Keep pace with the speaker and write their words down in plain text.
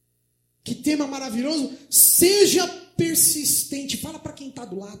Que tema maravilhoso. Seja persistente. Fala para quem está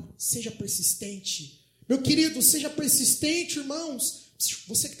do lado. Seja persistente. Meu querido, seja persistente, irmãos.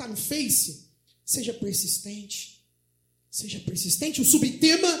 Você que está no Face, seja persistente. Seja persistente. O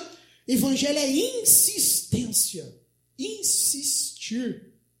subtema, evangelho é insistência.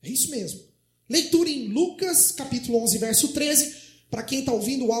 Insistir. É isso mesmo. Leitura em Lucas, capítulo 11, verso 13. Para quem está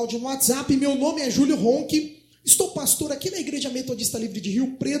ouvindo o áudio no WhatsApp, meu nome é Júlio Ronque. Estou pastor aqui na Igreja Metodista Livre de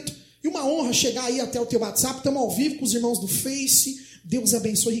Rio Preto. E uma honra chegar aí até o teu WhatsApp. Estamos ao vivo com os irmãos do Face. Deus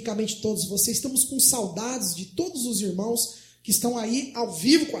abençoe ricamente todos vocês. Estamos com saudades de todos os irmãos que estão aí ao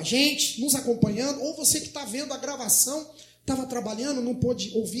vivo com a gente, nos acompanhando. Ou você que está vendo a gravação, estava trabalhando, não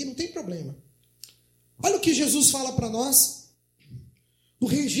pôde ouvir, não tem problema. Olha o que Jesus fala para nós. No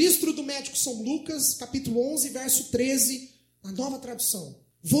registro do médico São Lucas, capítulo 11, verso 13, na nova tradução.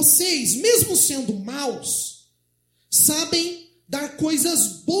 Vocês, mesmo sendo maus, sabem dar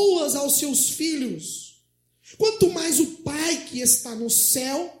coisas boas aos seus filhos. Quanto mais o Pai que está no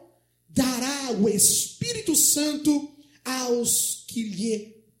céu dará o Espírito Santo aos que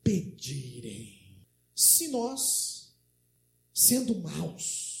lhe pedirem. Se nós, sendo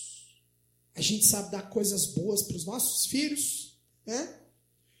maus, a gente sabe dar coisas boas para os nossos filhos, né?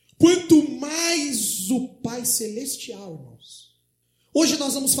 Quanto mais o Pai Celestial, irmãos. Hoje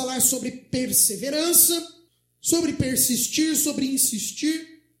nós vamos falar sobre perseverança, sobre persistir, sobre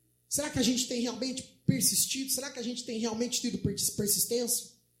insistir. Será que a gente tem realmente persistido? Será que a gente tem realmente tido persistência?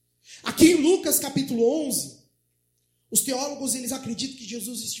 Aqui em Lucas capítulo 11, os teólogos eles acreditam que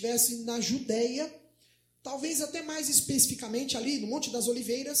Jesus estivesse na Judeia, talvez até mais especificamente ali no Monte das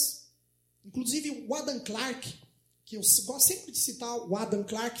Oliveiras. Inclusive o Adam Clarke, que eu gosto sempre de citar, o Adam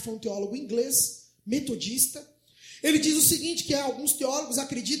Clarke foi um teólogo inglês, metodista. Ele diz o seguinte, que alguns teólogos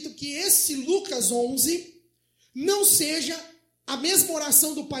acreditam que esse Lucas 11 não seja a mesma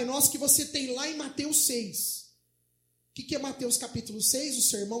oração do Pai Nosso que você tem lá em Mateus 6. O que é Mateus capítulo 6? O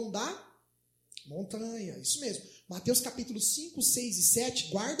sermão da montanha. Isso mesmo. Mateus capítulo 5, 6 e 7,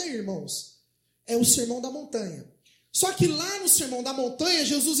 guarda aí, irmãos. É o sermão da montanha. Só que lá no sermão da montanha,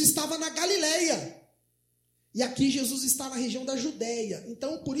 Jesus estava na Galileia. E aqui Jesus está na região da Judéia.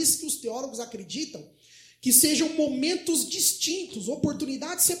 Então, por isso que os teólogos acreditam que sejam momentos distintos,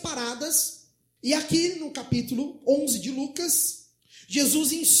 oportunidades separadas. E aqui no capítulo 11 de Lucas,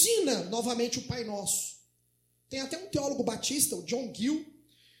 Jesus ensina novamente o Pai Nosso. Tem até um teólogo batista, o John Gill,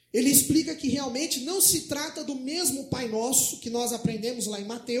 ele explica que realmente não se trata do mesmo Pai Nosso que nós aprendemos lá em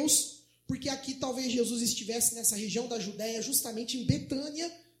Mateus, porque aqui talvez Jesus estivesse nessa região da Judéia, justamente em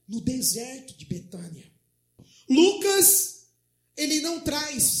Betânia, no deserto de Betânia. Lucas, ele não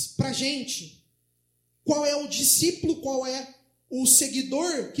traz para a gente qual é o discípulo, qual é o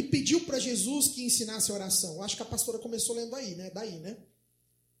seguidor que pediu para Jesus que ensinasse a oração. Acho que a pastora começou lendo aí, né? Daí, né?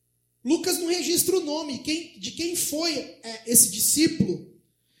 Lucas não registra o nome de quem foi esse discípulo.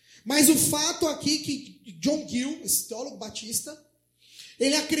 Mas o fato aqui que John Gill, esse teólogo batista,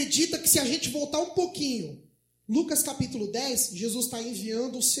 ele acredita que se a gente voltar um pouquinho, Lucas capítulo 10, Jesus está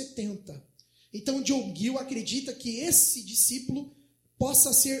enviando os 70. Então John Gill acredita que esse discípulo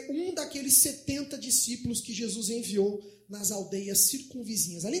possa ser um daqueles 70 discípulos que Jesus enviou nas aldeias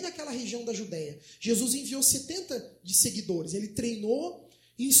circunvizinhas, ali naquela região da Judéia. Jesus enviou 70 de seguidores. Ele treinou,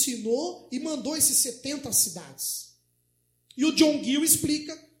 ensinou e mandou esses 70 às cidades. E o John Gill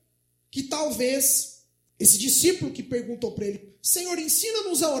explica que talvez esse discípulo que perguntou para ele, Senhor,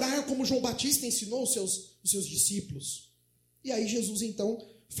 ensina-nos a orar como João Batista ensinou os seus discípulos. E aí Jesus então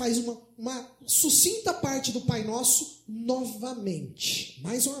faz uma sucinta parte do Pai Nosso novamente,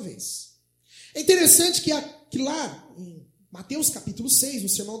 mais uma vez. É interessante que lá em Mateus capítulo 6, no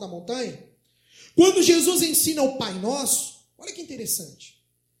Sermão da Montanha, quando Jesus ensina o Pai Nosso, olha que interessante.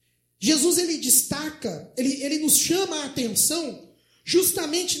 Jesus ele destaca, ele nos chama a atenção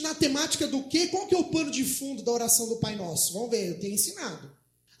justamente na temática do quê? Qual que é o pano de fundo da oração do Pai Nosso? Vamos ver, eu tenho ensinado.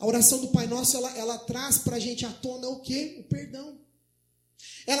 A oração do Pai Nosso, ela traz para a gente à tona o quê? O perdão.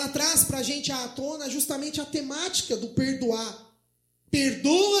 Ela traz para a gente à tona justamente a temática do perdoar.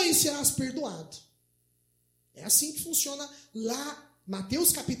 Perdoa e serás perdoado. É assim que funciona lá,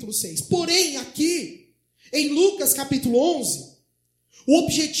 Mateus capítulo 6. Porém, aqui, em Lucas capítulo 11, o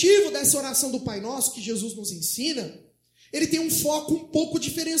objetivo dessa oração do Pai Nosso que Jesus nos ensina, ele tem um foco um pouco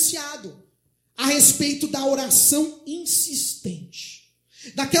diferenciado a respeito da oração insistente,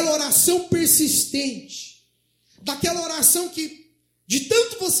 daquela oração persistente, daquela oração que, de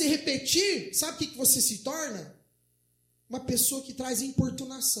tanto você repetir, sabe o que você se torna? Uma pessoa que traz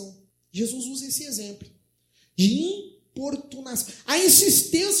importunação. Jesus usa esse exemplo de importunação. A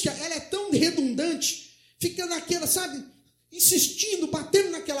insistência, ela é tão redundante, fica naquela, sabe, insistindo,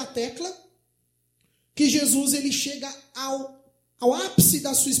 batendo naquela tecla que Jesus ele chega ao ápice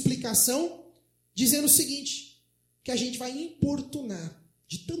da sua explicação, dizendo o seguinte, que a gente vai importunar,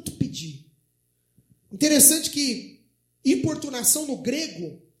 de tanto pedir. Interessante que importunação no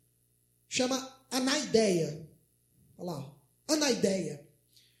grego chama anaideia. Olha lá, anaideia.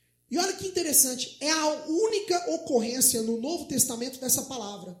 E olha que interessante, é a única ocorrência no Novo Testamento dessa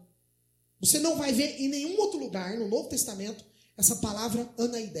palavra. Você não vai ver em nenhum outro lugar no Novo Testamento essa palavra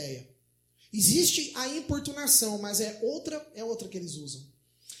anaideia. Existe a importunação, mas é outra que eles usam.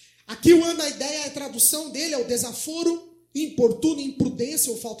 Aqui o anaideia, a tradução dele é o desaforo, importuno,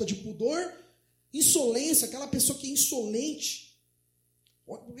 imprudência ou falta de pudor, insolência, aquela pessoa que é insolente.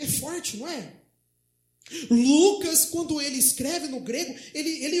 É forte, não é? Lucas, quando ele escreve no grego,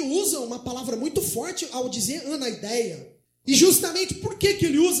 ele usa uma palavra muito forte ao dizer anaideia. E justamente por que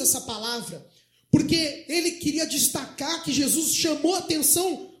ele usa essa palavra? Porque ele queria destacar que Jesus chamou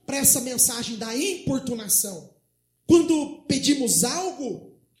atenção para essa mensagem da importunação. Quando pedimos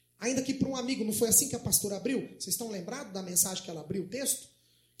algo, ainda que para um amigo, não foi assim que a pastora abriu? Vocês estão lembrados da mensagem que ela abriu o texto? O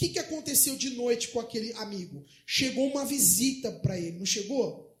que aconteceu de noite com aquele amigo? Chegou uma visita para ele, não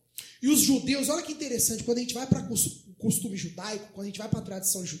chegou? E os judeus, olha que interessante, quando a gente vai para o costume judaico, quando a gente vai para a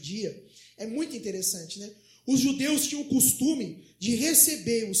tradição judia, é muito interessante, né? Os judeus tinham o costume de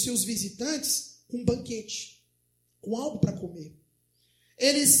receber os seus visitantes com um banquete, com algo para comer.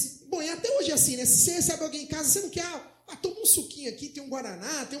 Eles, bom, e até hoje é assim, né? Se você recebe alguém em casa, você não quer, toma um suquinho aqui, tem um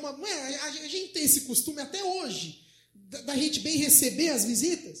guaraná, tem uma... Não é, a gente tem esse costume até hoje, da gente bem receber as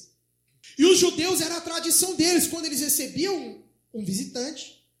visitas. E os judeus, era a tradição deles, quando eles recebiam um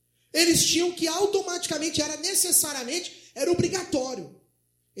visitante, eles tinham que automaticamente, era obrigatório,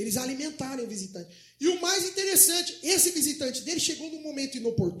 eles alimentarem o visitante. E o mais interessante, esse visitante dele chegou num momento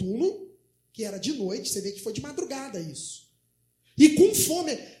inoportuno, que era de noite, você vê que foi de madrugada isso. E com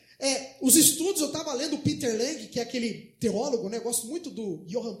fome. Os estudos, eu estava lendo o Peter Lang, que é aquele teólogo, né? Eu gosto muito do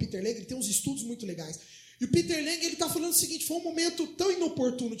Johann Peter Lang, ele tem uns estudos muito legais. E o Peter Lang, ele está falando o seguinte, foi um momento tão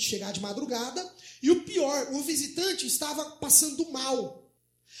inoportuno de chegar de madrugada, e o pior, o visitante estava passando mal.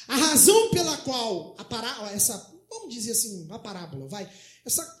 A razão pela qual vamos dizer assim, uma parábola,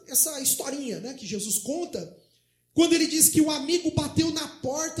 essa historinha, né, que Jesus conta, quando ele diz que o amigo bateu na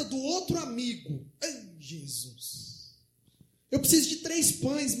porta do outro amigo. Ai, Jesus! Eu preciso de 3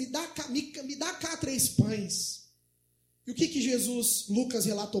 pães, me dá cá 3 pães. E o que Lucas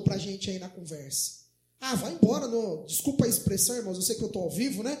relatou pra gente aí na conversa? Vai embora, desculpa a expressão, irmãos, eu sei que eu estou ao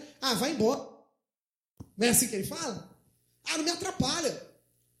vivo, né? Vai embora. Não é assim que ele fala? Não me atrapalha.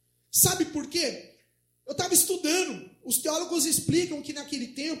 Sabe por quê? Eu estava estudando, os teólogos explicam que naquele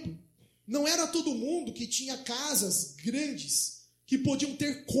tempo, não era todo mundo que tinha casas grandes, que podiam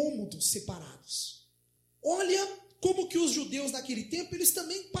ter cômodos separados. Olha como que os judeus naquele tempo, eles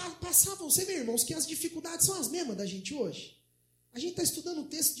também passavam, você vê, irmãos, que as dificuldades são as mesmas da gente hoje. A gente está estudando um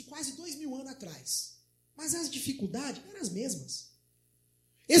texto de quase 2000 anos atrás, mas as dificuldades eram as mesmas.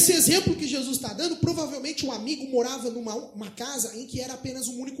 Esse exemplo que Jesus está dando, provavelmente um amigo morava numa casa em que era apenas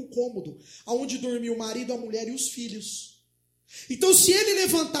um único cômodo, onde dormia o marido, a mulher e os filhos. Então, se ele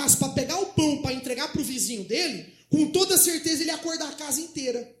levantasse para pegar o pão para entregar para o vizinho dele, com toda certeza ele ia acordar a casa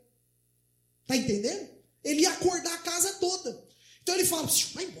inteira. Está entendendo? Ele ia acordar a casa toda. Então ele fala,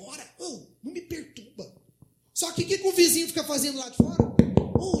 vai embora, não me perturba. Só que o que o vizinho fica fazendo lá de fora?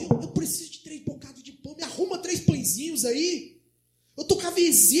 Eu preciso de 3 bocados de pão, me arruma 3 pãezinhos aí. Eu estou com a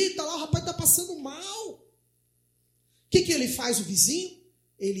visita lá, o rapaz está passando mal. O que ele faz, o vizinho?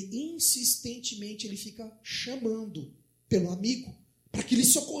 Ele insistentemente fica chamando pelo amigo para que ele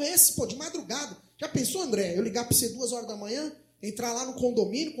socorresse, de madrugada. Já pensou, André, eu ligar para você 2 horas da manhã, entrar lá no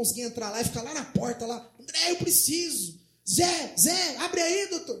condomínio, conseguir entrar lá e ficar lá na porta, lá, André, eu preciso. Zé, abre aí,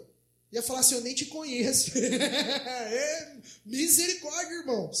 doutor. Ia falar assim, eu nem te conheço. Misericórdia,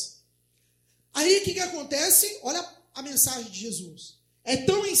 irmãos. Aí o que acontece? Olha a mensagem de Jesus. É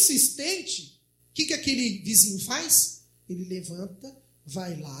tão insistente, o que aquele vizinho faz? Ele levanta,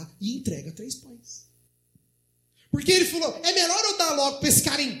 vai lá e entrega 3 pães. Porque ele falou, é melhor eu dar logo para esse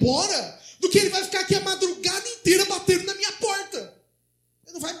cara ir embora, do que ele vai ficar aqui a madrugada inteira batendo na minha porta.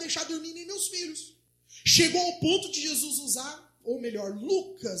 Ele não vai me deixar dormir nem meus filhos. Chegou ao ponto de Jesus usar, ou melhor,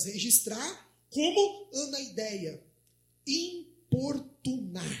 Lucas registrar, como anaideia,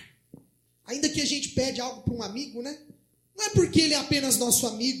 importunar. Ainda que a gente pede algo para um amigo, né? Não é porque ele é apenas nosso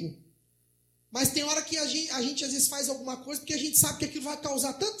amigo, mas tem hora que a gente às vezes faz alguma coisa porque a gente sabe que aquilo vai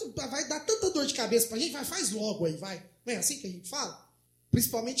causar vai dar tanta dor de cabeça para a gente, faz logo aí, vai. Não é assim que a gente fala?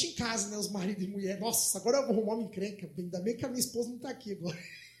 Principalmente em casa, né? Os maridos e mulheres. Nossa, agora eu vou arrumar uma encrenca. Ainda bem que a minha esposa não está aqui agora.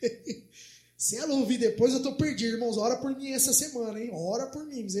 Se ela ouvir depois, eu estou perdido, irmãos. Ora por mim essa semana, hein? Ora por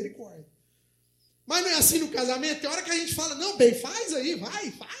mim, misericórdia. Mas não é assim no casamento? Tem hora que a gente fala, não, bem, faz aí,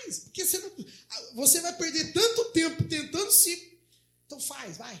 vai, faz. Porque você vai perder tanto tempo tentando se... Então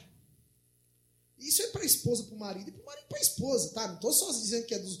faz, vai. Isso é para a esposa, para o marido, e para o marido para a esposa, tá? Não estou só dizendo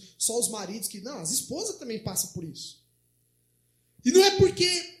que é só os maridos que... Não, as esposas também passam por isso. E não é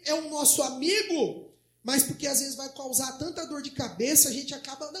porque é o nosso amigo, mas porque às vezes vai causar tanta dor de cabeça, a gente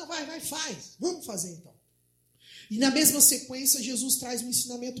acaba... Não, vai, faz. Vamos fazer então. E na mesma sequência, Jesus traz um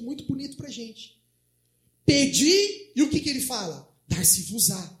ensinamento muito bonito para a gente. Pedir, e o que ele fala?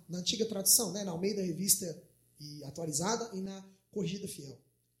 Dar-se-vos-á. Na antiga tradução, né? Na Almeida Revista e Atualizada e na Corrigida Fiel.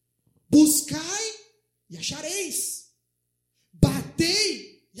 Buscai e achareis.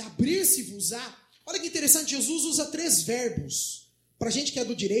 Batei e abrir-se-vos-á. Olha que interessante, Jesus usa 3 verbos. Para a gente que é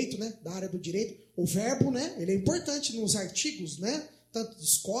do direito, né? Da área do direito, o verbo, né? Ele é importante nos artigos, né? Tanto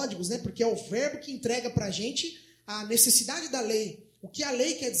dos códigos, né? Porque é o verbo que entrega para a gente a necessidade da lei. O que a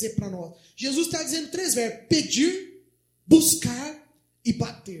lei quer dizer para nós? Jesus está dizendo 3 verbos. Pedir, buscar e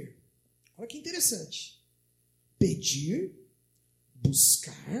bater. Olha que interessante. Pedir,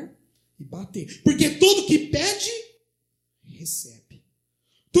 buscar e bater. Porque todo que pede, recebe.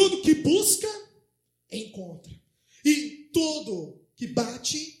 Todo que busca, encontra. E todo que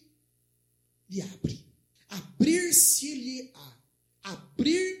bate, lhe abre. Abrir-se-lhe-á.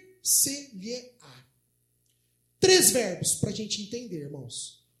 Abrir-se-lhe-á. 3 verbos para a gente entender,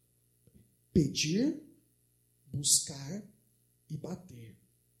 irmãos. Pedir, buscar e bater.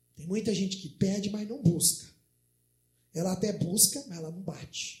 Tem muita gente que pede, mas não busca. Ela até busca, mas ela não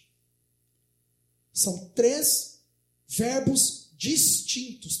bate. São 3 verbos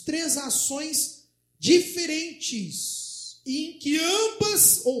distintos, 3 ações diferentes, em que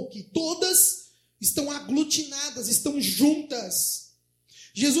ambas, ou que todas, estão aglutinadas, estão juntas.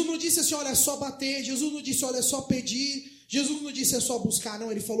 Jesus não disse assim, olha, é só bater. Jesus não disse, olha, é só pedir. Jesus não disse, é só buscar. Não,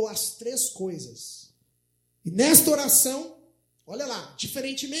 ele falou as 3 coisas. E nesta oração, olha lá,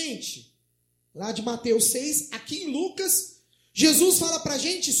 diferentemente, lá de Mateus 6, aqui em Lucas, Jesus fala para a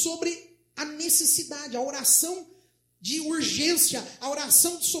gente sobre a necessidade, a oração de urgência, a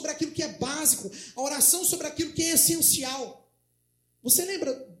oração sobre aquilo que é básico, a oração sobre aquilo que é essencial. Você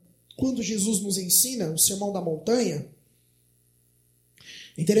lembra quando Jesus nos ensina o Sermão da Montanha?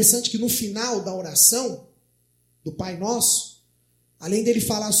 É interessante que no final da oração do Pai Nosso, além dele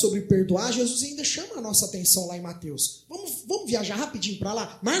falar sobre perdoar, Jesus ainda chama a nossa atenção lá em Mateus. Vamos viajar rapidinho para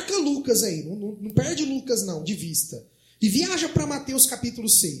lá? Marca Lucas aí, não perde Lucas não, de vista. E viaja para Mateus capítulo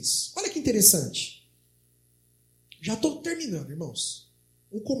 6. Olha que interessante. Já estou terminando, irmãos.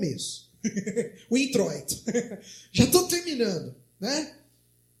 O começo. O introito. Já estou terminando, né?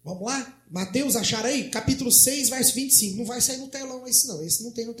 Vamos lá? Mateus, acharam aí? Capítulo 6, verso 25. Não vai sair no telão esse não. Esse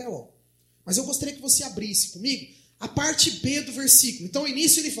não tem no telão. Mas eu gostaria que você abrisse comigo a parte B do versículo. Então, o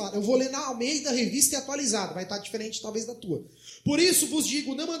início ele fala, eu vou ler na Almeida Revista e Atualizada. Vai estar diferente talvez da tua. Por isso vos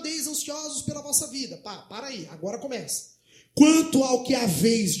digo, não andeis ansiosos pela vossa vida. Para aí, agora começa. Quanto ao que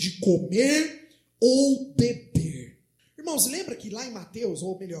haveis de comer ou beber. Irmãos, lembra que lá em Mateus,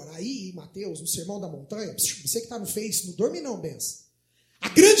 ou melhor, aí em Mateus, no Sermão da Montanha, você que está no Face, não dorme não, benção. A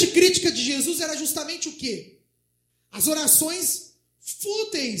grande crítica de Jesus era justamente o quê? As orações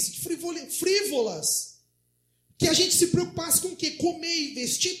fúteis, frívolas. Que a gente se preocupasse com o quê? Comer e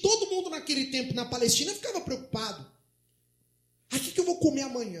vestir. Todo mundo naquele tempo na Palestina ficava preocupado. O que eu vou comer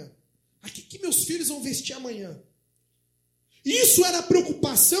amanhã? O que meus filhos vão vestir amanhã? Isso era a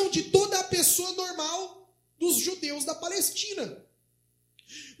preocupação de toda a pessoa normal dos judeus da Palestina.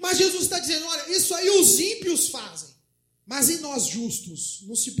 Mas Jesus está dizendo, olha, isso aí os ímpios fazem. Mas em nós justos,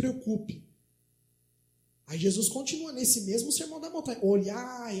 não se preocupe. Aí Jesus continua nesse mesmo Sermão da Montanha.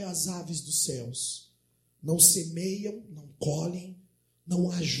 Olhai as aves dos céus. Não semeiam, não colhem,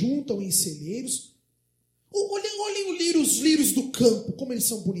 não ajuntam em celeiros. Olhem os lírios do campo, como eles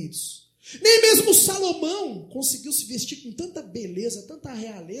são bonitos. Nem mesmo Salomão conseguiu se vestir com tanta beleza, tanta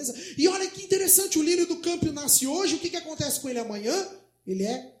realeza. E olha que interessante, o lírio do campo nasce hoje, o que acontece com ele amanhã? Ele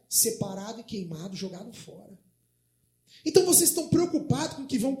é separado e queimado, jogado fora. Então vocês estão preocupados com o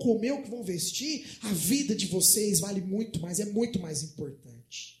que vão comer, o que vão vestir? A vida de vocês vale muito mais, é muito mais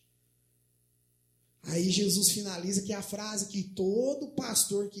importante. Aí Jesus finaliza que é a frase que todo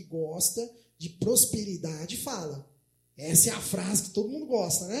pastor que gosta de prosperidade fala. Essa é a frase que todo mundo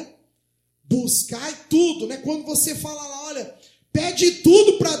gosta, né? Buscai tudo, né? Quando você fala lá, olha, pede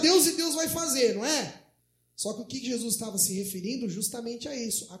tudo para Deus e Deus vai fazer, não é? Só que o que Jesus estava se referindo justamente a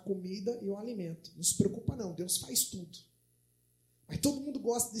isso, a comida e o alimento. Não se preocupa não, Deus faz tudo. Mas todo mundo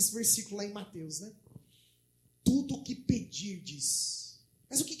gosta desse versículo lá em Mateus, né? Tudo o que pedirdes.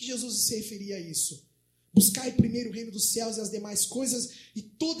 Mas o que Jesus se referia a isso? Buscai primeiro o reino dos céus e as demais coisas, e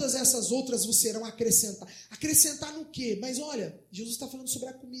todas essas outras vos serão acrescentadas. Acrescentar no quê? Mas olha, Jesus está falando sobre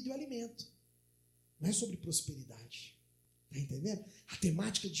a comida e o alimento. Não é sobre prosperidade. Está entendendo? A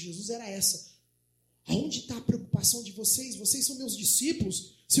temática de Jesus era essa. Aonde está a preocupação de vocês? Vocês são meus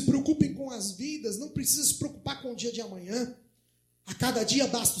discípulos. Se preocupem com as vidas. Não precisa se preocupar com o dia de amanhã. A cada dia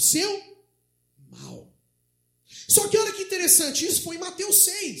basta o seu mal. Só que olha que interessante. Isso foi em Mateus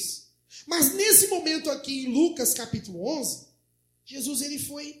 6. Mas nesse momento aqui em Lucas capítulo 11, Jesus ele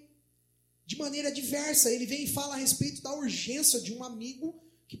foi de maneira diversa. Ele vem e fala a respeito da urgência de um amigo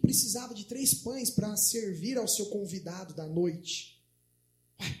que precisava de 3 pães para servir ao seu convidado da noite.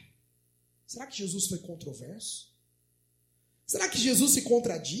 Ué, será que Jesus foi controverso? Será que Jesus se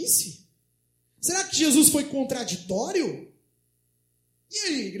contradisse? Será que Jesus foi contraditório? E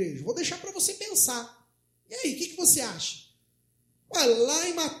aí, igreja? Vou deixar para você pensar. E aí, o que você acha? Ué, lá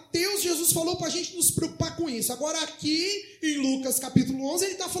em Mateus, Jesus falou para a gente nos preocupar com isso. Agora aqui, em Lucas capítulo 11,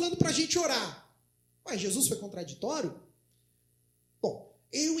 ele está falando para a gente orar. Ué, Jesus foi contraditório? Bom,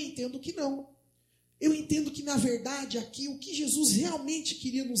 eu entendo que não. Eu entendo que, na verdade, aqui, o que Jesus realmente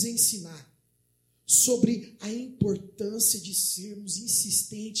queria nos ensinar sobre a importância de sermos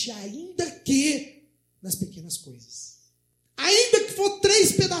insistentes, ainda que nas pequenas coisas. Ainda que for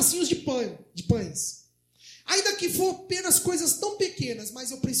 3 pedacinhos de pães. Ainda que for apenas coisas tão pequenas,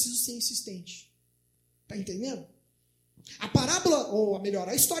 mas eu preciso ser insistente. Está entendendo? A parábola, ou melhor,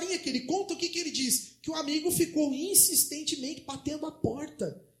 a historinha que ele conta, o que ele diz? Que o amigo ficou insistentemente batendo a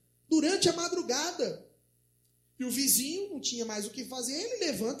porta durante a madrugada. E o vizinho não tinha mais o que fazer, ele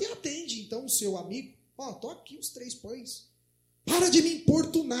levanta e atende. Então o seu amigo, estou aqui os 3 pães. Para de me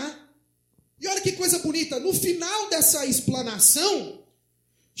importunar. E olha que coisa bonita, no final dessa explanação,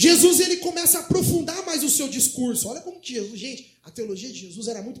 Jesus ele começa a aprofundar mais o seu discurso. Olha como que Jesus, gente, a teologia de Jesus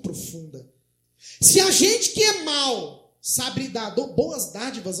era muito profunda. Se a gente que é mau sabe dar boas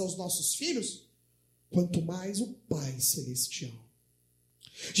dádivas aos nossos filhos, quanto mais o Pai Celestial.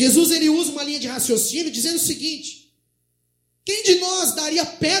 Jesus ele usa uma linha de raciocínio dizendo o seguinte: quem de nós daria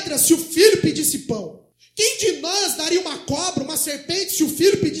pedra se o filho pedisse pão? Quem de nós daria uma cobra, uma serpente, se o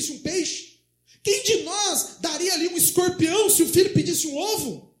filho pedisse um peixe? Quem de nós daria ali um escorpião se o filho pedisse um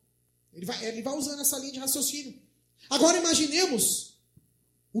ovo? Ele vai usando essa linha de raciocínio. Agora imaginemos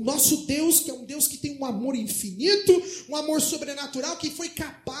o nosso Deus, que é um Deus que tem um amor infinito, um amor sobrenatural, que ele foi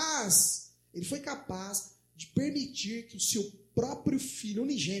capaz de permitir que o seu próprio filho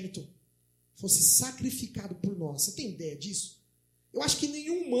unigênito fosse sacrificado por nós. Você tem ideia disso? Eu acho que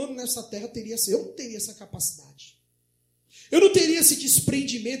nenhum humano nessa terra teria eu não teria essa capacidade. Eu não teria esse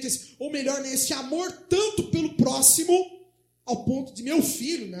desprendimento, ou melhor, esse amor tanto pelo próximo, ao ponto de meu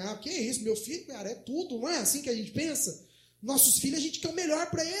filho, que é isso, meu filho, cara, é tudo, não é assim que a gente pensa? Nossos filhos, a gente quer o melhor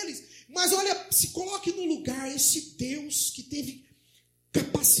para eles. Mas olha, se coloque no lugar esse Deus que teve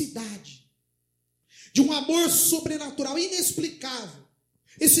capacidade de um amor sobrenatural, inexplicável.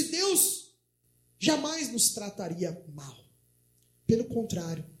 Esse Deus jamais nos trataria mal. Pelo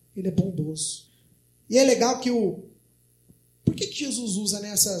contrário, ele é bondoso. E é legal que por que Jesus usa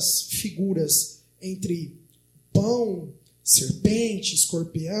nessas figuras entre pão, serpente,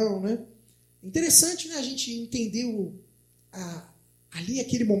 escorpião, né? Interessante, né, a gente entender ali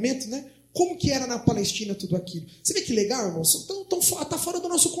aquele momento, né? Como que era na Palestina tudo aquilo. Você vê que legal, irmãos? Está fora do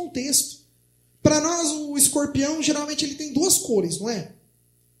nosso contexto. Para nós, o escorpião, geralmente, ele tem 2 cores, não é?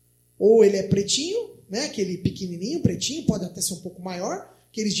 Ou ele é pretinho, né? Aquele pequenininho, pretinho, pode até ser um pouco maior,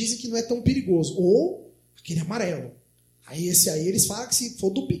 que eles dizem que não é tão perigoso. Ou aquele amarelo. Aí esse aí eles falam que se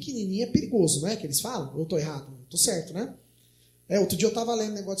for do pequenininho é perigoso, não é que eles falam? Eu estou errado? Estou certo, né? Outro dia eu estava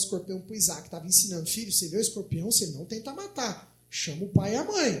lendo um negócio de escorpião para o Isaac, estava ensinando, filho, você vê o escorpião, você não tenta matar. Chama o pai e a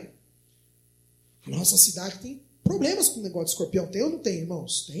mãe. A nossa cidade tem problemas com o negócio de escorpião. Tem ou não tem,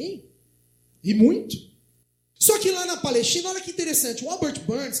 irmãos? Tem. E muito. Só que lá na Palestina, olha que interessante, o Albert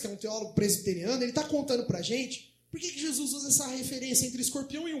Burns, que é um teólogo presbiteriano, ele está contando para a gente por que Jesus usa essa referência entre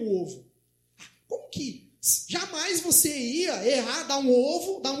escorpião e um ovo. Como que jamais você ia errar, dar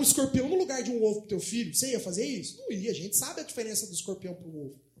um escorpião no lugar de um ovo para o teu filho? Você ia fazer isso? Não ia, a gente sabe a diferença do escorpião para o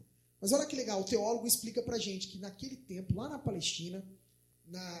ovo. Mas olha que legal, o teólogo explica para a gente que naquele tempo, lá na Palestina,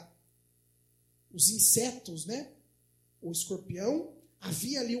 os insetos, né? O escorpião,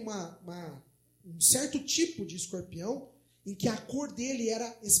 havia ali um certo tipo de escorpião em que a cor dele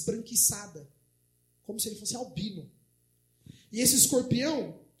era esbranquiçada, como se ele fosse albino. E esse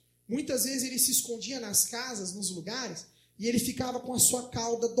escorpião, muitas vezes ele se escondia nas casas, nos lugares, e ele ficava com a sua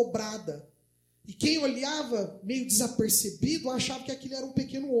cauda dobrada. E quem olhava meio desapercebido achava que aquilo era um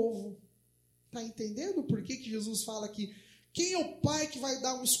pequeno ovo. Está entendendo por que Jesus fala que Quem é o pai que vai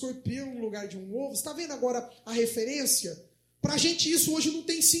dar um escorpião no lugar de um ovo? Você está vendo agora a referência? Para a gente isso hoje não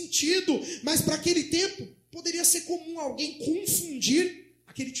tem sentido, mas para aquele tempo poderia ser comum alguém confundir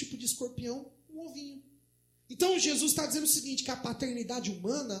aquele tipo de escorpião com um ovinho. Então Jesus está dizendo o seguinte, que a paternidade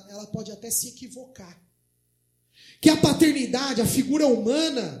humana, ela pode até se equivocar. Que a paternidade, a figura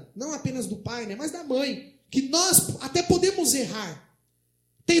humana, não apenas do pai, né, mas da mãe, que nós até podemos errar,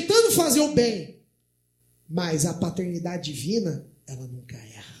 tentando fazer o bem, mas a paternidade divina, ela nunca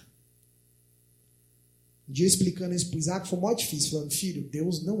erra. Um dia explicando isso para o Isaac, foi mó difícil, falando, filho,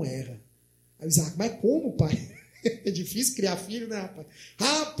 Deus não erra. Aí o Isaac, mas como, pai? É difícil criar filho, né, rapaz?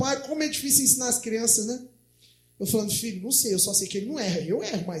 Rapaz, como é difícil ensinar as crianças, né? Eu falando, filho, não sei, eu só sei que ele não erra. Eu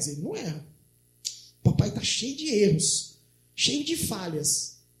erro, mas ele não erra. O papai está cheio de erros, cheio de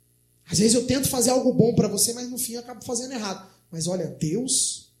falhas. Às vezes eu tento fazer algo bom para você, mas no fim eu acabo fazendo errado. Mas olha,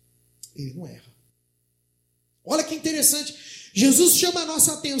 Deus, ele não erra. Olha que interessante. Jesus chama a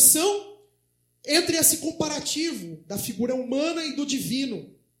nossa atenção entre esse comparativo da figura humana e do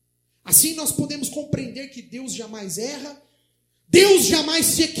divino. Assim nós podemos compreender que Deus jamais erra, Deus jamais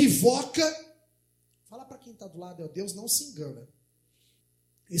se equivoca. Fala para quem está do lado, Deus não se engana.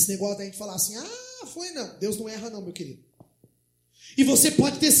 Esse negócio da gente falar assim, foi não. Deus não erra não, meu querido. E você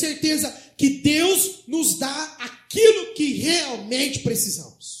pode ter certeza que Deus nos dá aquilo que realmente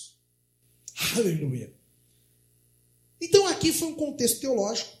precisamos. Aleluia. Então aqui foi um contexto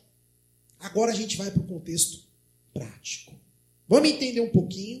teológico. Agora a gente vai para o contexto prático. Vamos entender um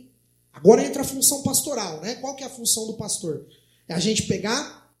pouquinho. Agora entra a função pastoral, né? Qual que é a função do pastor? É a gente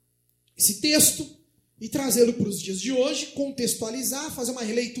pegar esse texto e trazê-lo para os dias de hoje, contextualizar, fazer uma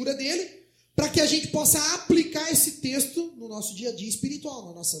releitura dele, para que a gente possa aplicar esse texto no nosso dia a dia espiritual,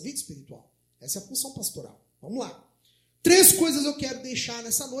 na nossa vida espiritual. Essa é a função pastoral. Vamos lá. 3 coisas eu quero deixar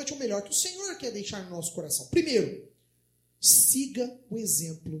nessa noite, ou melhor, que o Senhor quer deixar no nosso coração. Primeiro, siga o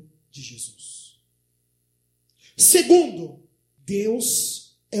exemplo de Jesus. Segundo,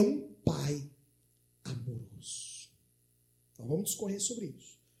 Deus é um Pai amoroso. Então vamos discorrer sobre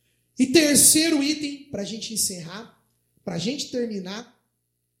isso. E terceiro item, para a gente encerrar, para a gente terminar,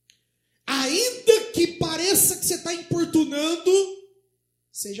 ainda que pareça que você está importunando,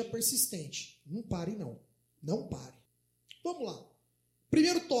 seja persistente. Não pare não. Não pare. Vamos lá.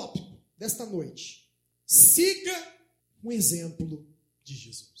 Primeiro tópico desta noite. Siga o exemplo de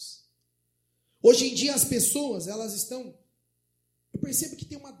Jesus. Hoje em dia as pessoas, elas estão... Eu percebo que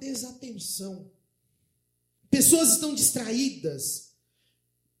tem uma desatenção. Pessoas estão distraídas.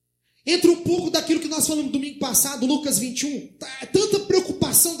 Entra um pouco daquilo que nós falamos domingo passado, Lucas 21. Tanta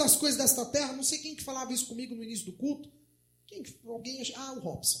preocupação das coisas desta terra. Não sei quem que falava isso comigo no início do culto. Alguém? O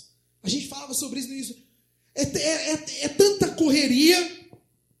Robson. A gente falava sobre isso no início. É tanta correria.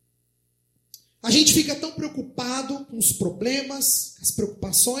 A gente fica tão preocupado com os problemas, as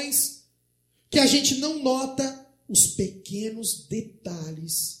preocupações, que a gente não nota os pequenos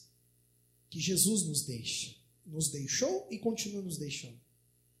detalhes que Jesus nos deixa. Nos deixou e continua nos deixando.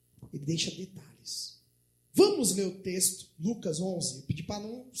 Ele deixa detalhes. Vamos ler o texto, Lucas 11. Eu pedi para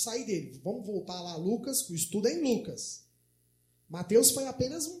não sair dele. Vamos voltar lá a Lucas, o estudo é em Lucas. Mateus foi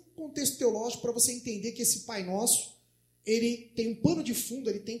apenas um contexto teológico para você entender que esse Pai Nosso, ele tem um pano de fundo,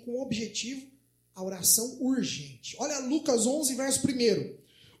 ele tem como objetivo a oração urgente. Olha Lucas 11, verso 1.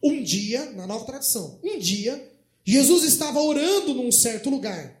 Um dia, na nova tradição, Jesus estava orando num certo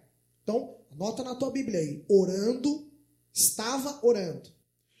lugar. Então, anota na tua Bíblia aí. Estava orando.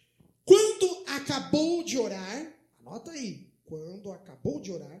 Quando acabou de orar, anota aí. Quando acabou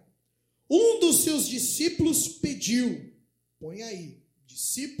de orar, um dos seus discípulos pediu. Põe aí.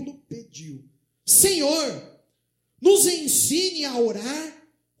 Discípulo pediu. Senhor, nos ensine a orar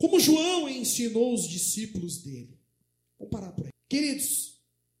como João ensinou os discípulos dele. Vamos parar por aí. Queridos,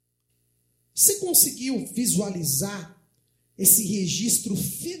 você conseguiu visualizar esse registro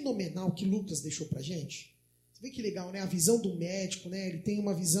fenomenal que Lucas deixou para a gente? Você vê que legal, né? A visão do médico, né? Ele tem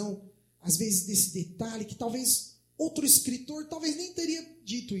uma visão, às vezes, desse detalhe que talvez outro escritor talvez nem teria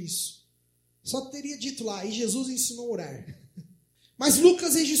dito isso. Só teria dito lá, e Jesus ensinou a orar. Mas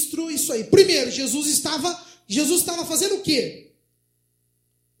Lucas registrou isso aí. Primeiro, Jesus estava fazendo o quê?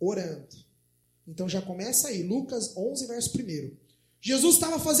 Orando. Então já começa aí, Lucas 11, verso 1. Jesus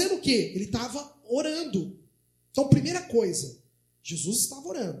estava fazendo o quê? Ele estava orando. Então, primeira coisa, Jesus estava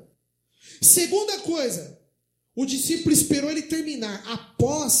orando. Segunda coisa, o discípulo esperou ele terminar.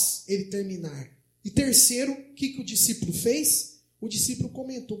 Após ele terminar. E terceiro, o que o discípulo fez? O discípulo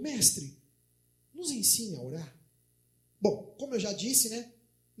comentou, mestre, nos ensine a orar. Bom, como eu já disse, né?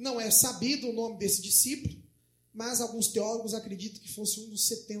 Não é sabido o nome desse discípulo, mas alguns teólogos acreditam que fosse um dos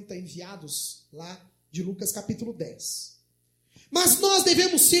 70 enviados lá de Lucas capítulo 10. Mas nós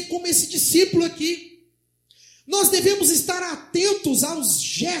devemos ser como esse discípulo aqui. Nós devemos estar atentos aos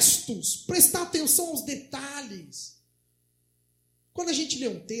gestos, prestar atenção aos detalhes. Quando a gente lê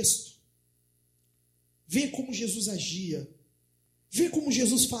um texto, vê como Jesus agia, vê como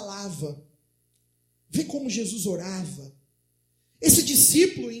Jesus falava, vê como Jesus orava. Esse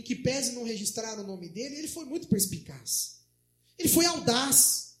discípulo, em que pese não registrar o nome dele, ele foi muito perspicaz. Ele foi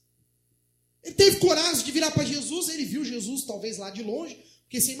audaz. Ele teve coragem de virar para Jesus, ele viu Jesus talvez lá de longe,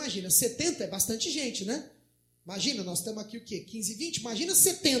 porque você imagina, 70 é bastante gente, né? Imagina, nós estamos aqui o quê? 15, 20? Imagina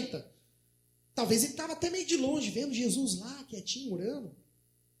 70. Talvez ele estava até meio de longe, vendo Jesus lá, quietinho, orando.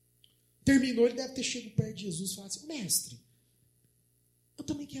 Terminou, ele deve ter chegado perto de Jesus e falado assim: mestre, eu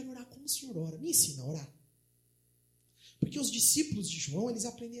também quero orar como o senhor ora, me ensina a orar. Porque os discípulos de João, eles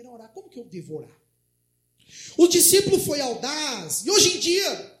aprenderam a orar. Como que eu devo orar? O discípulo foi audaz, e hoje em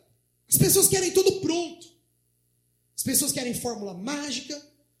dia, as pessoas querem tudo pronto. As pessoas querem fórmula mágica.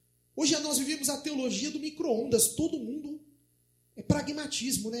 Hoje nós vivemos a teologia do micro-ondas. Todo mundo é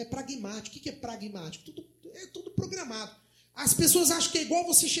pragmatismo, né? É pragmático. O que é pragmático? É tudo programado. As pessoas acham que é igual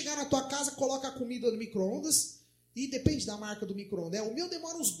você chegar na tua casa, coloca a comida no micro-ondas, e depende da marca do micro-ondas. O meu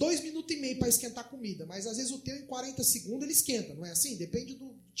demora uns 2,5 minutos para esquentar a comida, mas às vezes o teu em 40 segundos ele esquenta, não é assim? Depende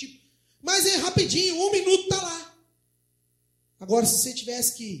do tipo. Mas é rapidinho, 1 minuto está lá. Agora, se você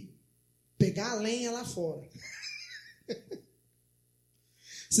tivesse que pegar a lenha lá fora,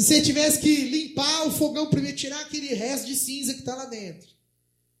 se você tivesse que limpar o fogão primeiro, tirar aquele resto de cinza que está lá dentro,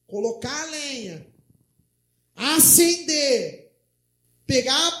 colocar a lenha, acender,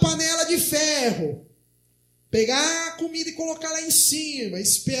 pegar a panela de ferro, pegar a comida e colocar lá em cima,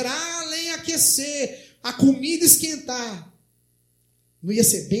 esperar a lenha aquecer, a comida esquentar, não ia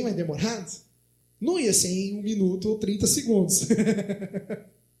ser bem mais demorado? Não ia ser em 1 minuto ou 30 segundos.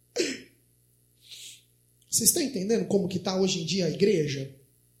 Vocês estão entendendo como que está hoje em dia a igreja?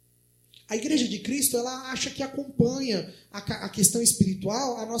 A igreja de Cristo, ela acha que acompanha a questão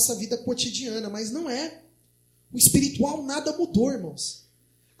espiritual, a nossa vida cotidiana, mas não é. O espiritual nada mudou, irmãos.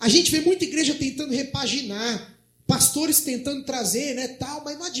 A gente vê muita igreja tentando repaginar, pastores tentando trazer, né, tal,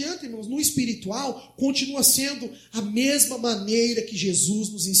 mas não adianta, irmãos. No espiritual, continua sendo a mesma maneira que Jesus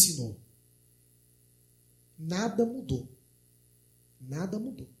nos ensinou. Nada mudou. Nada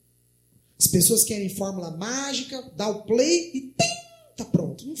mudou. As pessoas querem fórmula mágica, dá o play e tá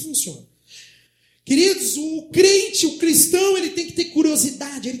pronto. Não funciona. Queridos, o crente, o cristão, ele tem que ter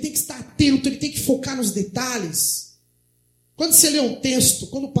curiosidade, ele tem que estar atento, ele tem que focar nos detalhes. Quando você lê um texto,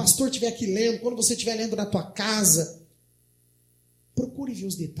 quando o pastor estiver aqui lendo, quando você estiver lendo na tua casa, procure ver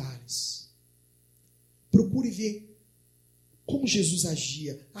os detalhes. Procure ver como Jesus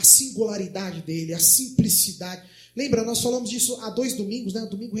agia, a singularidade dele, a simplicidade. Lembra, nós falamos disso há 2 domingos, né?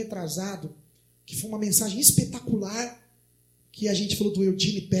 Domingo retrasado, que foi uma mensagem espetacular, que a gente falou do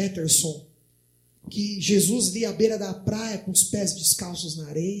Eugene Peterson, que Jesus ali à beira da praia, com os pés descalços na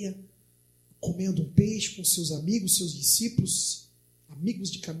areia, comendo um peixe com seus amigos, seus discípulos, amigos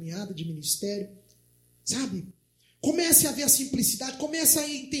de caminhada, de ministério. Sabe? Comece a ver a simplicidade, comece a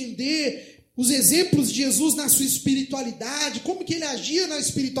entender os exemplos de Jesus na sua espiritualidade, como que ele agia na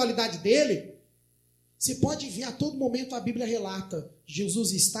espiritualidade dele. Você pode ver a todo momento, a Bíblia relata,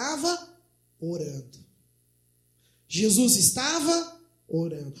 Jesus estava orando. Jesus estava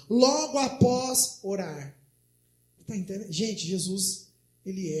orando. Logo após orar. Está entendendo? Gente, Jesus,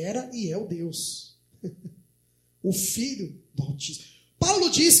 ele era e é o Deus. O Filho do Altíssimo. Paulo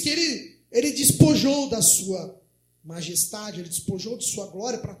diz que ele despojou da sua majestade, ele despojou de sua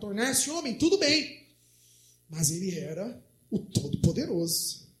glória para tornar-se homem. Tudo bem. Mas ele era o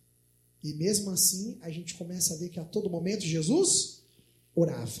Todo-Poderoso. E mesmo assim, a gente começa a ver que a todo momento Jesus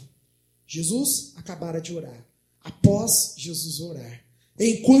orava. Jesus acabara de orar. Após Jesus orar.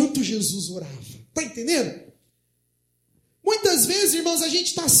 Enquanto Jesus orava. Está entendendo? Muitas vezes, irmãos, a gente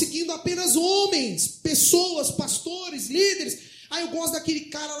está seguindo apenas homens, pessoas, pastores, líderes. Eu gosto daquele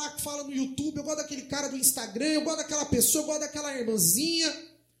cara lá que fala no YouTube, eu gosto daquele cara do Instagram, eu gosto daquela pessoa, eu gosto daquela irmãzinha.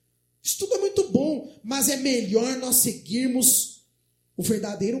 Isso tudo é muito bom, mas é melhor nós seguirmos o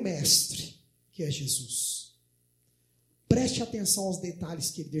verdadeiro mestre, que é Jesus. Preste atenção aos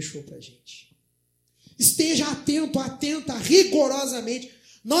detalhes que ele deixou para a gente. Esteja atento, atenta, rigorosamente.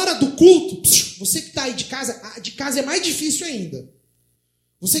 Na hora do culto, você que está aí de casa é mais difícil ainda.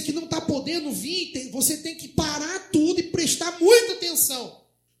 Você que não está podendo vir, você tem que parar tudo e prestar muita atenção,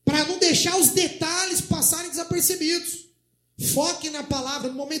 para não deixar os detalhes passarem desapercebidos. Foque na palavra,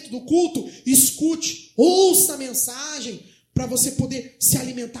 no momento do culto, escute, ouça a mensagem, para você poder se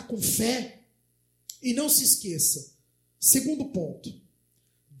alimentar com fé. E não se esqueça, segundo ponto,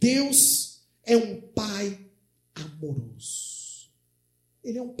 Deus é um Pai amoroso.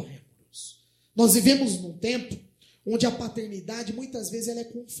 Ele é um pai amoroso. Nós vivemos num tempo onde a paternidade, muitas vezes, ela é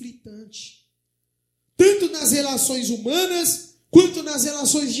conflitante. Tanto nas relações humanas, quanto nas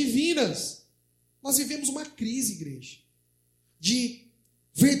relações divinas. Nós vivemos uma crise, igreja, de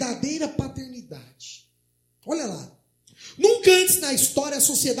verdadeira paternidade. Olha lá. Nunca antes na história a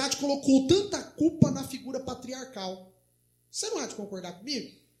sociedade colocou tanta culpa na figura patriarcal. Você não há de concordar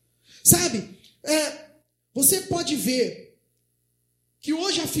comigo? Sabe, você pode ver que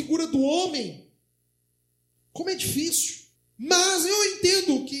hoje a figura do homem, como é difícil. Mas eu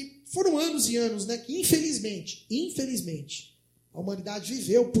entendo que foram anos e anos, né, que infelizmente, a humanidade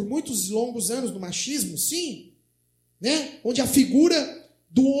viveu por muitos longos anos no machismo, sim, né, onde a figura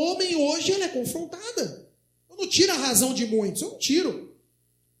do homem hoje ela é confrontada. Eu não tiro a razão de muitos, eu não tiro.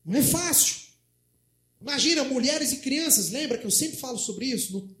 Não é fácil. Imagina, mulheres e crianças, lembra que eu sempre falo sobre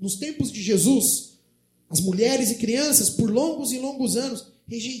isso? Nos tempos de Jesus, as mulheres e crianças, por longos e longos anos,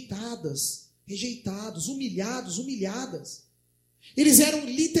 rejeitados, humilhadas. Eles eram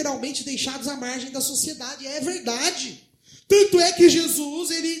literalmente deixados à margem da sociedade, é verdade. Tanto é que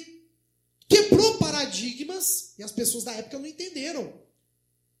Jesus, ele quebrou paradigmas, e as pessoas da época não entenderam.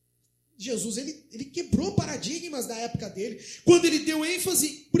 Jesus, ele quebrou paradigmas da época dele, quando ele deu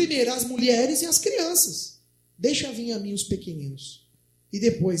ênfase, primeiro, às mulheres e às crianças. Deixa vir a mim os pequeninos. E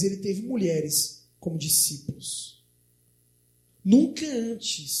depois ele teve mulheres como discípulos. Nunca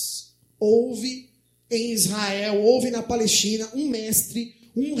antes houve em Israel, houve na Palestina, um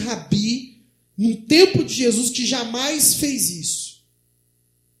mestre, um rabi, no tempo de Jesus, que jamais fez isso.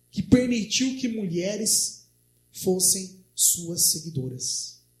 Que permitiu que mulheres fossem suas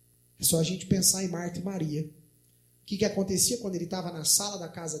seguidoras. É só a gente pensar em Marta e Maria. O que acontecia quando ele estava na sala da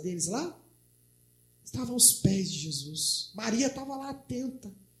casa deles lá? Estavam aos pés de Jesus. Maria estava lá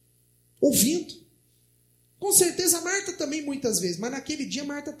atenta, ouvindo. Com certeza Marta também muitas vezes, mas naquele dia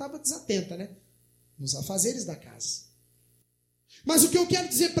Marta estava desatenta, né? Nos afazeres da casa. Mas o que eu quero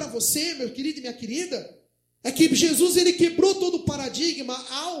dizer para você, meu querido e minha querida, é que Jesus ele quebrou todo o paradigma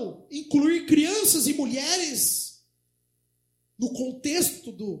ao incluir crianças e mulheres no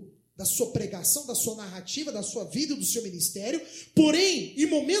contexto da sua pregação, da sua narrativa, da sua vida, do seu ministério. Porém, em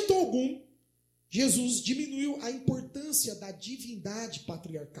momento algum, Jesus diminuiu a importância da divindade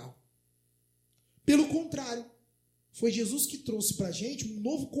patriarcal. Pelo contrário, foi Jesus que trouxe para a gente um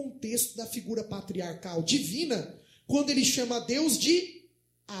novo contexto da figura patriarcal divina, quando ele chama Deus de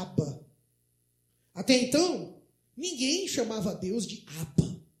Abba. Até então, ninguém chamava Deus de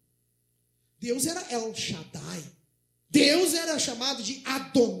Abba. Deus era El Shaddai. Deus era chamado de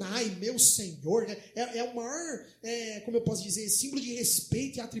Adonai, meu Senhor. É o maior, como eu posso dizer, símbolo de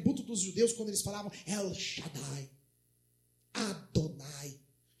respeito e atributo dos judeus quando eles falavam El Shaddai, Adonai,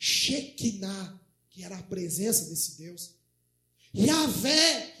 Shekinah, que era a presença desse Deus.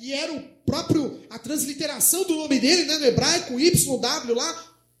 Yahvé, que era a transliteração do nome dele, né, no hebraico, YW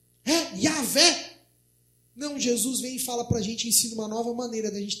lá, Yahvé. Não, Jesus vem e fala para a gente, ensina uma nova maneira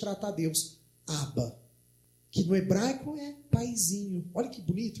da gente tratar Deus, Abba, que no hebraico é paizinho. Olha que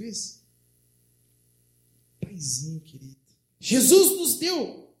bonito isso. Paizinho, querido. Jesus nos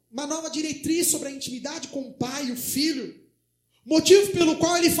deu uma nova diretriz sobre a intimidade com o pai e o filho. Motivo pelo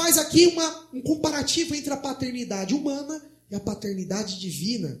qual ele faz aqui um comparativo entre a paternidade humana e a paternidade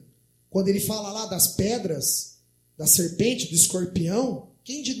divina. Quando ele fala lá das pedras, da serpente, do escorpião,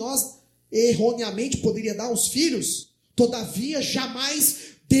 quem de nós erroneamente poderia dar aos filhos? Todavia,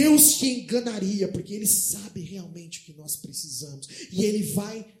 jamais Deus te enganaria, porque Ele sabe realmente o que nós precisamos. E Ele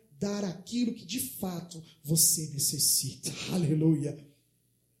vai dar aquilo que de fato você necessita. Aleluia.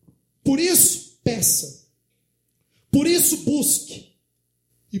 Por isso, peça. Por isso, busque.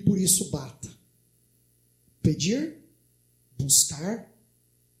 E por isso, bata. Pedir, buscar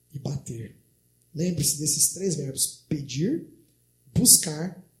e bater. Lembre-se desses 3 verbos. Pedir,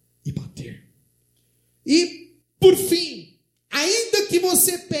 buscar e bater. E, por fim, ainda que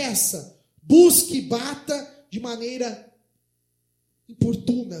você peça, busque e bata de maneira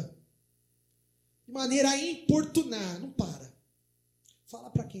importuna. De maneira a importunar. Não para. Fala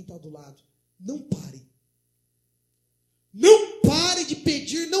para quem está do lado. Não pare. Não pare de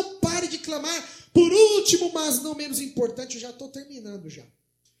pedir, não pare de clamar. Por último, mas não menos importante, eu já estou terminando já.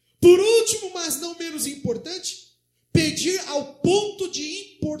 Por último, mas não menos importante, pedir ao ponto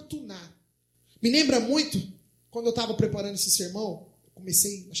de importunar. Me lembra muito, quando eu estava preparando esse sermão, eu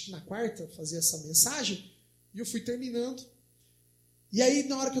comecei, acho que na quarta, a fazer essa mensagem, e eu fui terminando. E aí,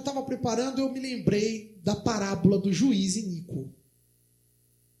 na hora que eu estava preparando, eu me lembrei da parábola do juiz iníquo.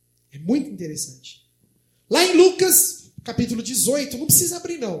 É muito interessante. Lá em Lucas, capítulo 18, não precisa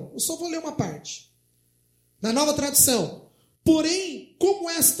abrir não, eu só vou ler uma parte. Na Nova Tradução, Porém, como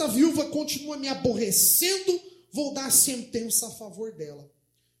esta viúva continua me aborrecendo, vou dar sentença a favor dela.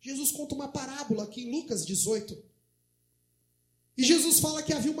 Jesus conta uma parábola aqui em Lucas 18. E Jesus fala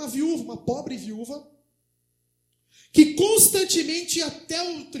que havia uma viúva, uma pobre viúva, que constantemente ia até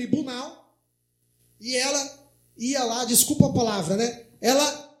o tribunal, e ela ia lá, desculpa a palavra, né?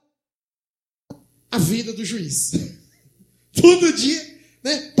 A vida do juiz. Todo dia,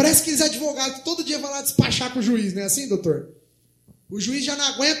 né? Parece aqueles advogados que todo dia vai lá despachar com o juiz, não é assim, doutor? O juiz já não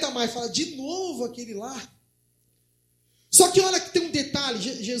aguenta mais, fala, de novo aquele lá. Só que olha que tem um detalhe,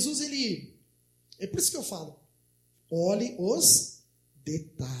 Jesus, é por isso que eu falo, olhe os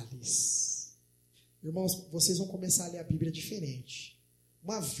detalhes. Irmãos, vocês vão começar a ler a Bíblia diferente.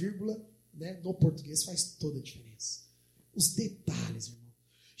 Uma vírgula, né, no português faz toda a diferença. Os detalhes, irmão.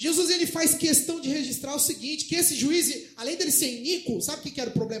 Jesus, ele faz questão de registrar o seguinte, que esse juiz, além dele ser iníquo, sabe o que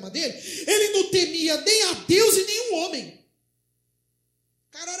era o problema dele? Ele não temia nem a Deus e nem o homem.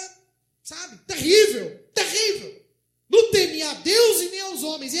 O cara era, sabe, terrível, terrível. Não temia a Deus e nem aos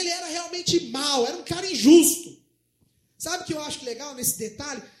homens. Ele era realmente mau, era um cara injusto. Sabe o que eu acho legal nesse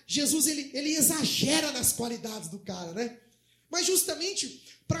detalhe? Jesus, ele exagera nas qualidades do cara, né? Mas justamente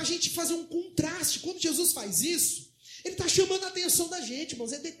para a gente fazer um contraste, quando Jesus faz isso, ele está chamando a atenção da gente,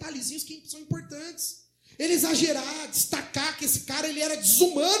 irmãos. É detalhezinhos que são importantes. Ele exagerar, destacar que esse cara ele era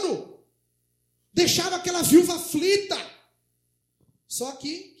desumano. Deixava aquela viúva aflita. Só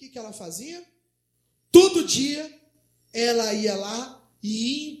que, o que ela fazia? Todo dia ela ia lá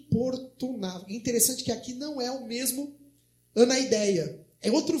e importunava. Interessante que aqui não é o mesmo anaideia.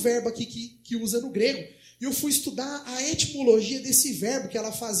 É outro verbo aqui que usa no grego. E eu fui estudar a etimologia desse verbo que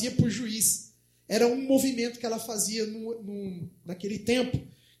ela fazia por juiz. Era um movimento que ela fazia naquele tempo.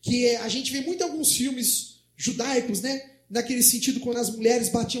 Que a gente vê muito em alguns filmes judaicos, né? Naquele sentido, quando as mulheres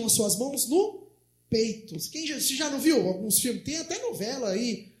batiam as suas mãos no peito. Você já não viu alguns filmes? Tem até novela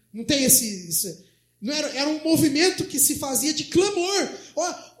aí. Não tem não era um movimento que se fazia de clamor.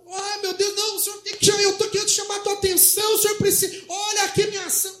 Meu Deus, não, o senhor tem que chamar, eu estou querendo chamar a tua atenção, o senhor precisa, olha aqui a minha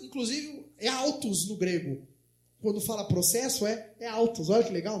ação. Inclusive, é autos no grego. Quando fala processo, é autos, olha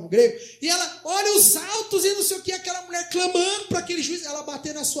que legal no grego. E ela, olha os autos e não sei o que, aquela mulher clamando para aquele juiz, ela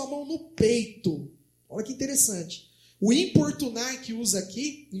bater na sua mão no peito. Olha que interessante. O importunar que usa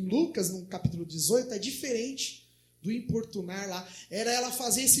aqui, em Lucas, no capítulo 18, é diferente do importunar lá. Era ela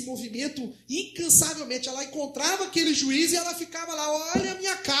fazer esse movimento incansavelmente. Ela encontrava aquele juiz e ela ficava lá, olha a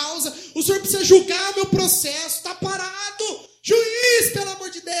minha causa, o senhor precisa julgar meu processo, está parado, juiz, pelo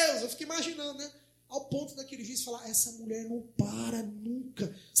amor de Deus. Eu fico imaginando, né? Ao ponto daquele juiz falar, essa mulher não para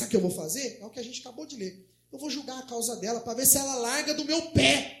nunca. Sabe o que eu vou fazer? É o que a gente acabou de ler. Eu vou julgar a causa dela para ver se ela larga do meu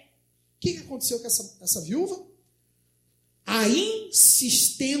pé. O que aconteceu com essa viúva? A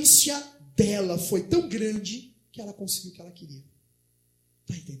insistência dela foi tão grande que ela conseguiu o que ela queria.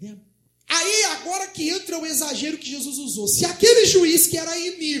 Está entendendo? Aí, agora que entra o exagero que Jesus usou. Se aquele juiz que era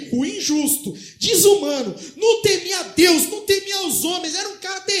iníquo, injusto, desumano, não temia a Deus, não temia os homens, era um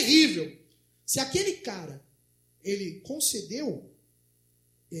cara terrível. Se aquele cara, ele concedeu,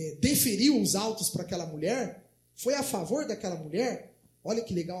 deferiu os autos para aquela mulher, foi a favor daquela mulher, olha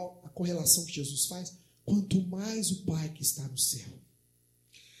que legal a correlação que Jesus faz. Quanto mais o Pai que está no céu,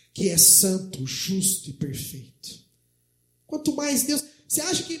 que é santo, justo e perfeito. Quanto mais Deus... Você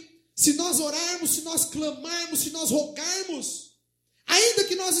acha que se nós orarmos, se nós clamarmos, se nós rogarmos, ainda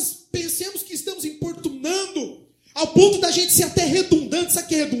que nós pensemos que estamos importunando, ao ponto da gente ser até redundante, sabe o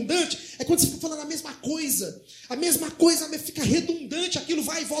que é redundante? É quando você fica falando a mesma coisa fica redundante, aquilo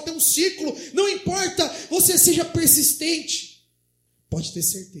vai e volta, é um ciclo, não importa, você seja persistente. Pode ter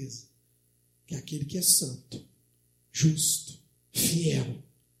certeza que aquele que é santo, justo, fiel,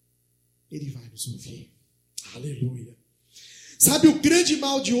 ele vai nos ouvir. Aleluia. Sabe o grande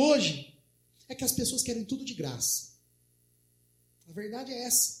mal de hoje? É que as pessoas querem tudo de graça. A verdade é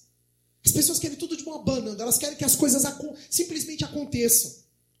essa. As pessoas querem tudo de uma banana. Elas querem que as coisas simplesmente aconteçam.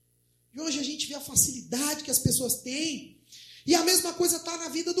 E hoje a gente vê a facilidade que as pessoas têm. E a mesma coisa está na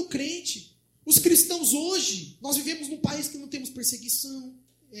vida do crente. Os cristãos hoje, nós vivemos num país que não temos perseguição.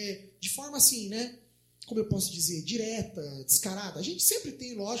 De forma assim, né? Como eu posso dizer? Direta, descarada. A gente sempre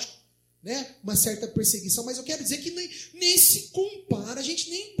tem, lógico, né, uma certa perseguição, mas eu quero dizer que nem se compara, a gente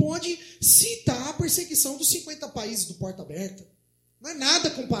nem pode citar a perseguição dos 50 países do Porta Aberta. Não é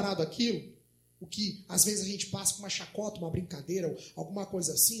nada comparado àquilo, o que às vezes a gente passa com uma chacota, uma brincadeira, alguma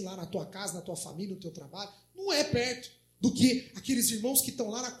coisa assim, lá na tua casa, na tua família, no teu trabalho, não é perto do que aqueles irmãos que estão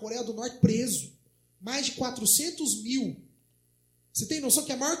lá na Coreia do Norte presos, mais de 400 mil. Você tem noção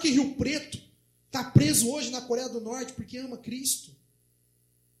que é maior que Rio Preto, está preso hoje na Coreia do Norte porque ama Cristo?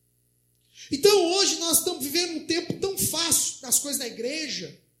 Então hoje nós estamos vivendo um tempo tão fácil nas coisas da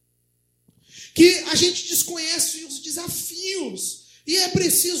igreja, que a gente desconhece os desafios, e é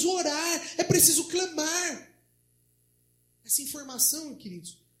preciso orar, é preciso clamar. Essa informação,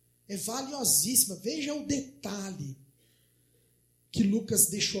 queridos, é valiosíssima. Veja o detalhe que Lucas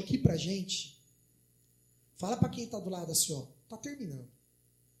deixou aqui pra gente. Fala para quem está do lado assim, ó, tá terminando,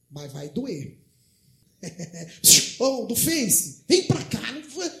 mas vai doer. Oh, do Face, vem pra cá,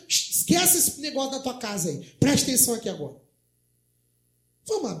 esquece esse negócio da tua casa aí, preste atenção aqui agora.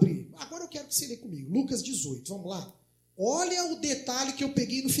 Vamos abrir, agora eu quero que você lê comigo, Lucas 18, vamos lá. Olha o detalhe que eu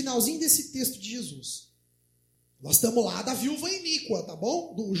peguei no finalzinho desse texto de Jesus. Nós estamos lá da viúva iníqua, tá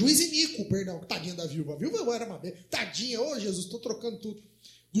bom? Do juiz iníquo, perdão, tadinha da viúva. A viúva era uma tadinha, ô Jesus, estou trocando tudo.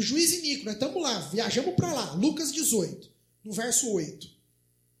 Do juiz iníquo, nós estamos lá, viajamos para lá. Lucas 18, no verso 8.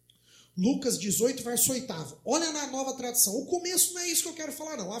 Lucas 18, verso 8. Olha na nova tradução. O começo não é isso que eu quero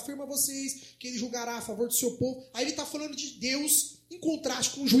falar, não. Afirma vocês que ele julgará a favor do seu povo. Aí ele está falando de Deus em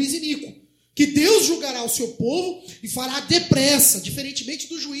contraste com o juiz iníquo. Que Deus julgará o seu povo e fará depressa, diferentemente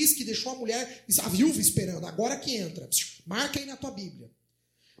do juiz que deixou a mulher, a viúva esperando. Agora que entra. Marca aí na tua Bíblia.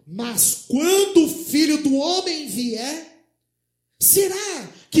 Mas quando o Filho do Homem vier, será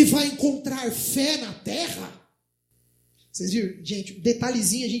que vai encontrar fé na terra? Vocês viram? Gente,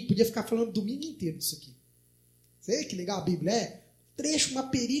 detalhezinho, a gente podia ficar falando o domingo inteiro disso aqui. Sei que legal a Bíblia é? Trecho, uma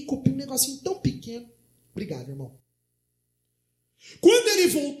perícope, um negocinho tão pequeno. Obrigado, irmão. Quando ele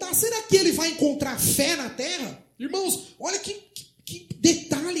voltar, será que ele vai encontrar fé na terra? Irmãos, olha que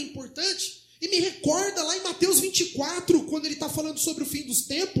detalhe importante. E me recorda lá em Mateus 24, quando ele está falando sobre o fim dos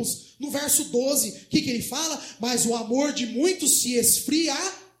tempos, no verso 12, o que ele fala? Mas o amor de muitos se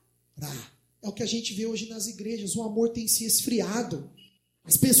esfriará. É o que a gente vê hoje nas igrejas, o amor tem se esfriado.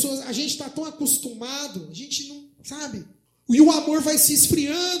 As pessoas, a gente está tão acostumado, a gente não, sabe? E o amor vai se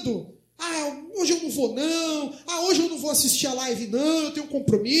esfriando. Hoje eu não vou não. Hoje eu não vou assistir a live não, eu tenho um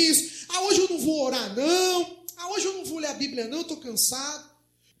compromisso. Hoje eu não vou orar não. Hoje eu não vou ler a Bíblia não, eu estou cansado.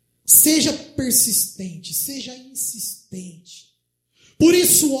 Seja persistente, seja insistente. Por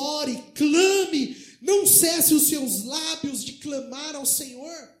isso ore, clame, não cesse os seus lábios de clamar ao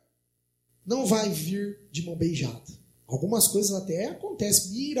Senhor. Não vai vir de mão beijada. Algumas coisas até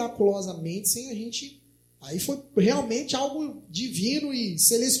acontecem miraculosamente sem a gente... Aí foi realmente algo divino e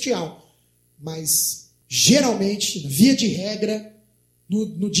celestial. Mas, geralmente, na via de regra,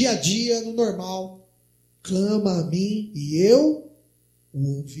 no dia a dia, no normal, clama a mim e eu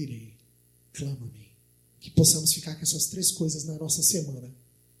o ouvirei. Clama a mim. Que possamos ficar com essas 3 coisas na nossa semana.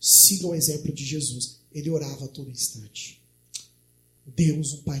 Siga o exemplo de Jesus. Ele orava a todo instante.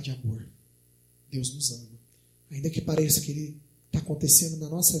 Deus, um Pai de amor. Deus nos ama. Ainda que pareça que ele está acontecendo na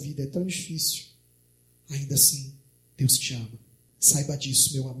nossa vida, é tão difícil. Ainda assim, Deus te ama. Saiba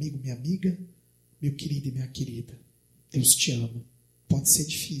disso, meu amigo, minha amiga, meu querido e minha querida. Deus te ama. Pode ser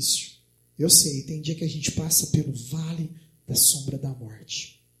difícil. Eu sei, tem dia que a gente passa pelo vale da sombra da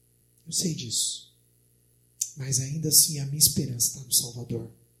morte. Eu sei disso. Mas ainda assim, a minha esperança está no Salvador.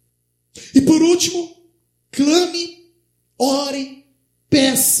 E por último, clame, ore,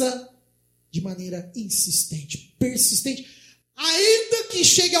 peça de maneira insistente, persistente, ainda que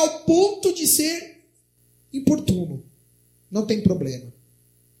chegue ao ponto de ser importuno. Não tem problema.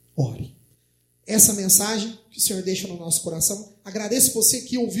 Ore. Essa mensagem que o Senhor deixa no nosso coração. Agradeço você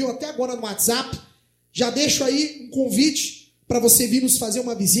que ouviu até agora no WhatsApp. Já deixo aí um convite para você vir nos fazer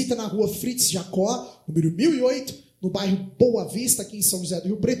uma visita na rua Fritz Jacó, número 1008, no bairro Boa Vista, aqui em São José do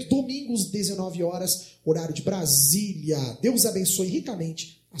Rio Preto, domingos, 19 horas, horário de Brasília. Deus abençoe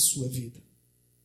ricamente a sua vida.